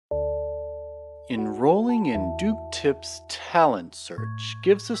Enrolling in Duke Tip's Talent Search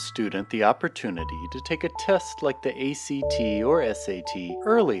gives a student the opportunity to take a test like the ACT or SAT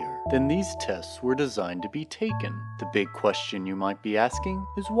earlier than these tests were designed to be taken. The big question you might be asking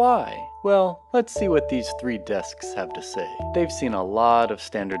is why? Well, let's see what these three desks have to say. They've seen a lot of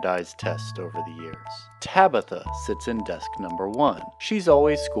standardized tests over the years. Tabitha sits in desk number 1. She's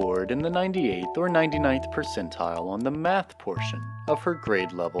always scored in the 98th or 99th percentile on the math portion of her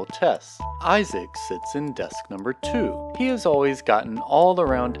grade level tests. Isaac sits in desk number 2. He has always gotten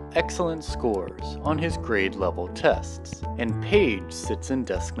all-around excellent scores on his grade level tests. And Paige sits in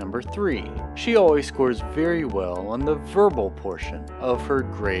desk number 3. She always scores very well on the verbal portion of her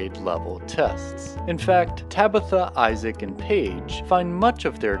grade level tests. In fact, Tabitha, Isaac, and Paige find much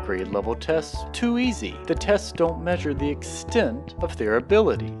of their grade level tests too easy. The tests don't measure the extent of their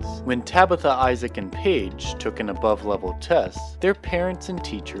abilities. When Tabitha, Isaac, and Paige took an above-level test, their parents and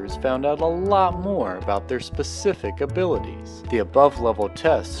teachers found out a lot more about their specific abilities. The above-level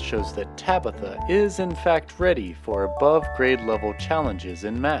test shows that Tabitha is in fact ready for above-grade level challenges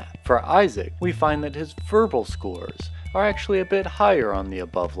in math. For Isaac, we find that his verbal scores are actually a bit higher on the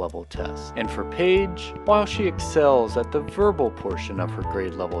above-level test. And for Paige, while she excels at the verbal portion of her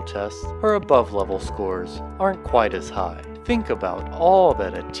grade level tests, her above-level scores aren't quite as high. Think about all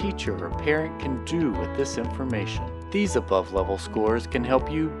that a teacher or parent can do with this information. These above-level scores can help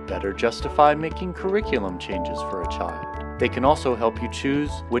you better justify making curriculum changes for a child. They can also help you choose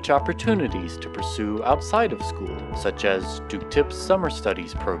which opportunities to pursue outside of school, such as Duke Tip's Summer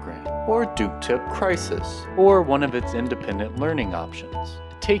Studies program, or Duke Tip Crisis, or one of its independent learning options.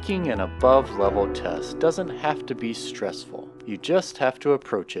 Taking an above-level test doesn't have to be stressful. You just have to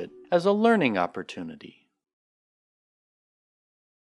approach it as a learning opportunity.